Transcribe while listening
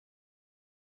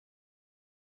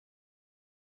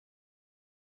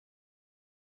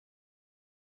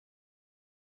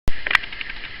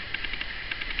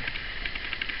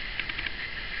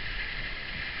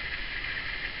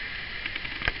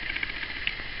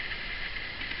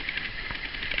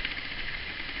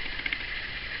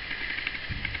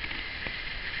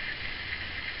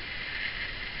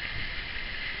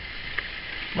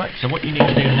Right, so what you need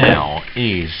to do now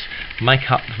is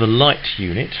make up the light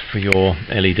unit for your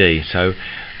LED. So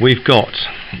we've got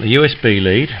the USB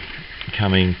lead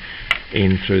coming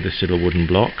in through this little wooden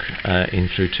block, in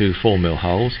through two 4mm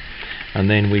holes, and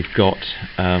then we've got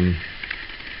some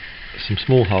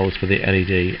small holes for the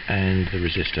LED and the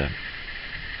resistor.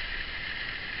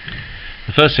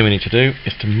 The first thing we need to do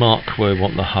is to mark where we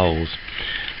want the holes.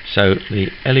 So the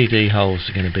LED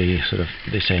holes are going to be sort of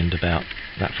this end, about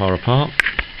that far apart.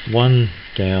 One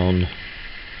down,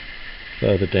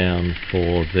 further down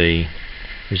for the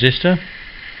resistor,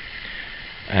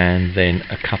 and then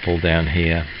a couple down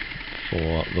here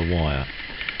for the wire.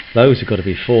 Those have got to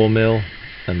be 4mm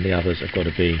and the others have got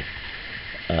to be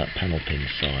panel pin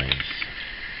size.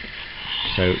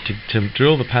 So to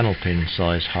drill the panel pin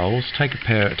size holes, take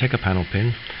a panel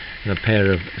pin and a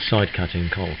pair of side cutting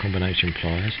combination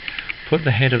pliers. Put the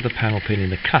head of the panel pin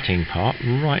in the cutting part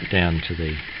right down to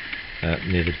the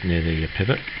near the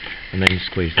pivot, and then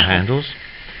squeeze the handles.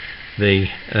 The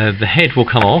head will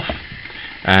come off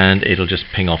and it'll just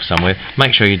ping off somewhere.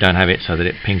 Make sure you don't have it so that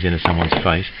it pings into someone's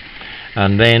face,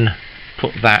 and then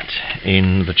put that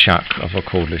in the chuck of a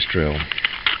cordless drill.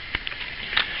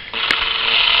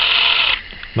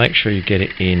 Make sure you get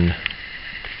it in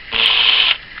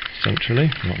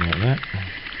centrally, not like that.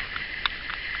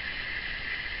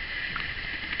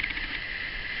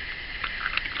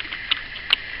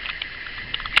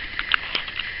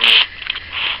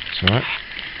 Right,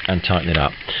 and tighten it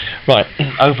up. Right,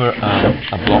 over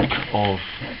a block of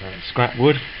scrap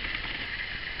wood.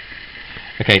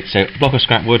 Okay, so block of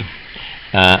scrap wood.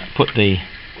 Put the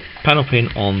panel pin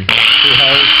on 2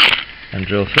 holes and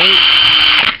drill through,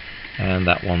 and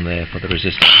that one there for the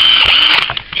resistor.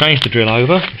 Change the drill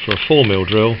over for a 4mm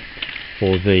drill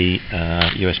for the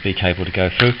USB cable to go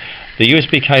through. The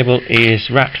USB cable is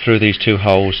wrapped through these 2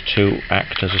 holes to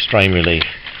act as a strain relief,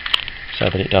 so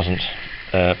that it doesn't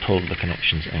pull the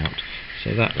connections out.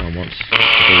 So that one wants to be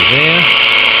there,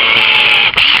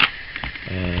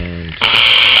 and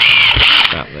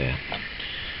that there.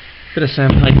 Bit of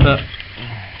sandpaper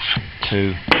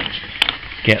to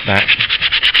get the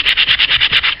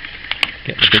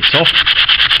bits off.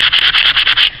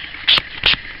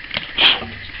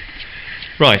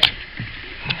 Right,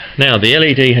 now the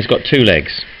LED has got 2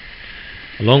 legs,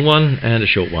 a long one and a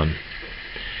short one.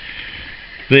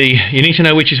 You need to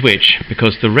know which is which,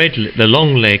 because the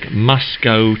long leg must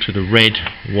go to the red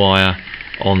wire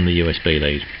on the USB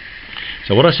lead.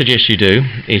 So what I suggest you do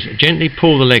is gently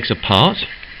pull the legs apart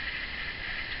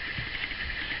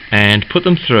and put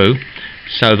them through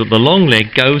so that the long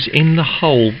leg goes in the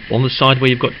hole on the side where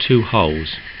you've got 2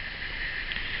 holes.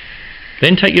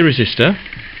 Then take your resistor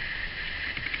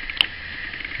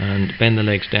and bend the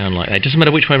legs down like that. It doesn't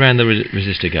matter which way around the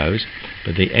resistor goes,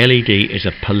 but the LED is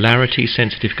a polarity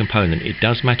sensitive component. It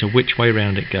does matter which way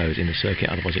around it goes in the circuit,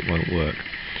 otherwise it won't work.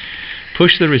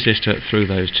 Push the resistor through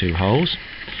those 2 holes.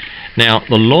 Now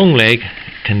the long leg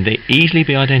can easily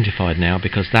be identified now,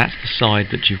 because that's the side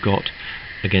that you've got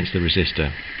against the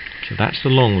resistor. So that's the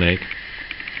long leg.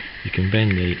 You can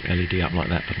bend the LED up like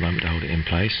that for the moment to hold it in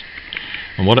place.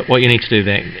 And what you need to do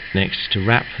then next is to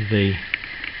wrap the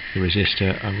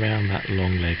resistor around that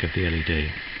long leg of the LED.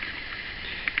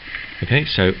 Okay,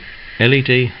 so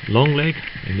LED long leg,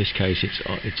 in this case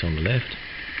it's on the left.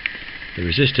 The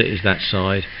resistor is that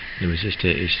side, the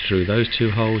resistor is through those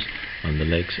 2 holes, and the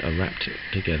legs are wrapped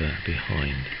together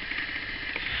behind.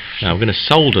 Now we're going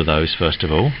to solder those first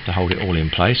of all, to hold it all in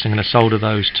place. I'm going to solder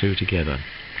those 2 together.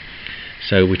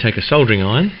 So we take a soldering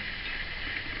iron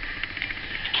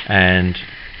and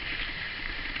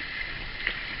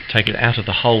take it out of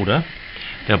the holder.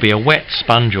 There'll be a wet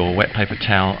sponge or wet paper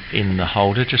towel in the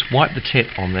holder. Just wipe the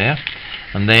tip on there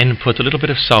and then put a little bit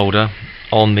of solder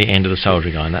on the end of the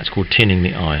soldering iron. That's called tinning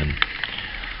the iron.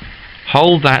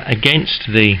 Hold that against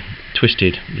the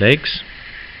twisted legs,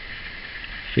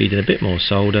 feed in a bit more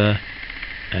solder,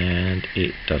 and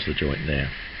it does the joint there.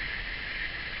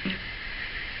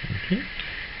 Okay.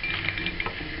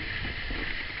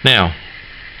 Now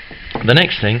the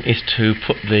next thing is to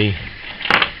put the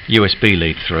USB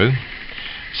lead through.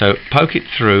 So poke it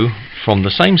through from the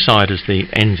same side as the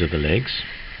ends of the legs,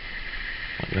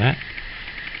 like that.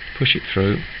 Push it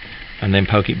through and then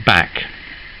poke it back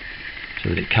so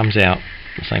that it comes out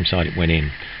the same side it went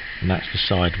in, and that's the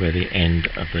side where the end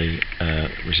of the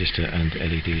resistor and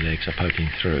LED legs are poking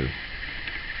through.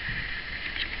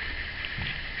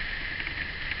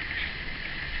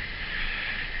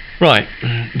 Right,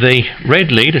 the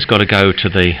red lead has got to go to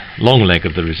the long leg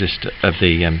of the resistor of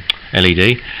the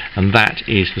LED, and that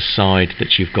is the side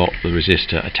that you've got the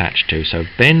resistor attached to. So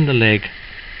bend the leg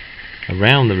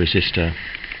around the resistor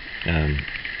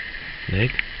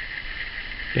leg,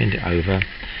 bend it over.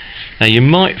 Now you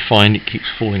might find it keeps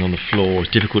falling on the floor,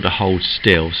 it's difficult to hold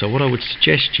still, so what I would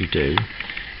suggest you do,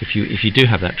 if you do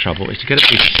have that trouble, is to get a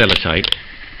piece of sellotape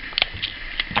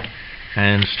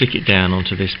and stick it down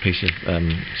onto this piece of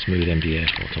smooth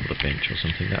MDF or top of the bench or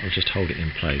something. That will just hold it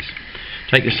in place.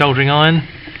 Take your soldering iron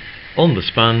on the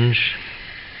sponge,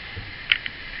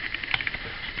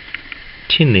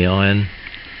 tin the iron,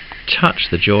 touch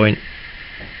the joint,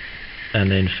 and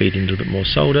then feed in a little bit more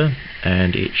solder,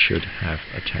 and it should have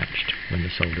attached when the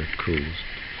solder cools.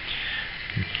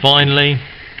 And finally,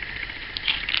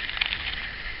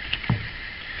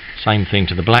 same thing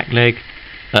to the black leg,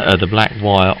 the black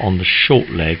wire on the short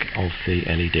leg of the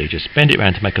LED. Just bend it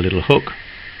around to make a little hook,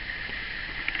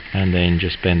 and then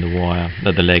just bend the wire,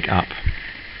 the leg up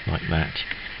like that.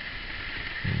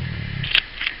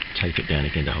 Tape it down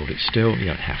again to hold it still. You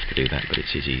don't have to do that, but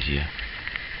it is easier.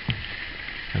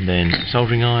 And then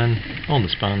soldering iron on the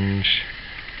sponge,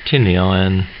 tin the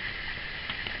iron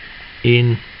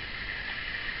in,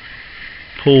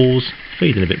 pause,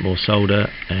 feed in a bit more solder,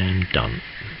 and done.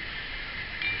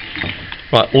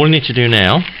 Right, all you need to do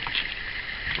now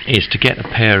is to get a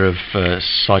pair of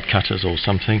side cutters or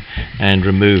something and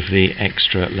remove the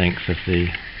extra length of the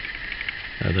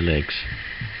legs.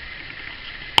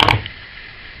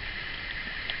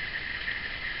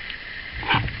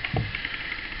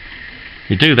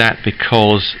 You do that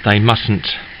because they mustn't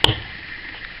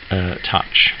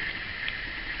touch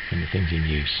when the thing's in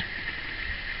use.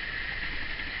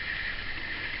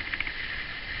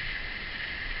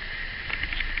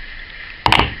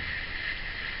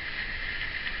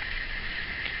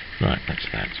 Right, that's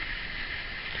that.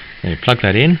 Then you plug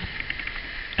that in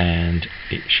and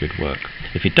it should work.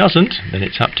 If it doesn't, then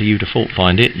it's up to you to fault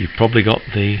find it. You've probably got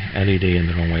the LED in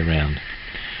the wrong way round.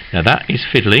 Now that is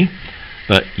fiddly,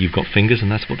 but you've got fingers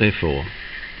and that's what they're for.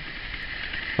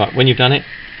 Right, when you've done it,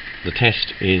 the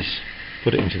test is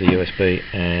put it into the USB,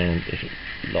 and if it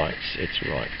lights, it's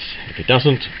right. If it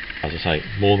doesn't, as I say,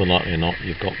 more than likely or not,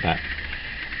 you've got that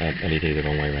LED the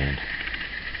wrong way round.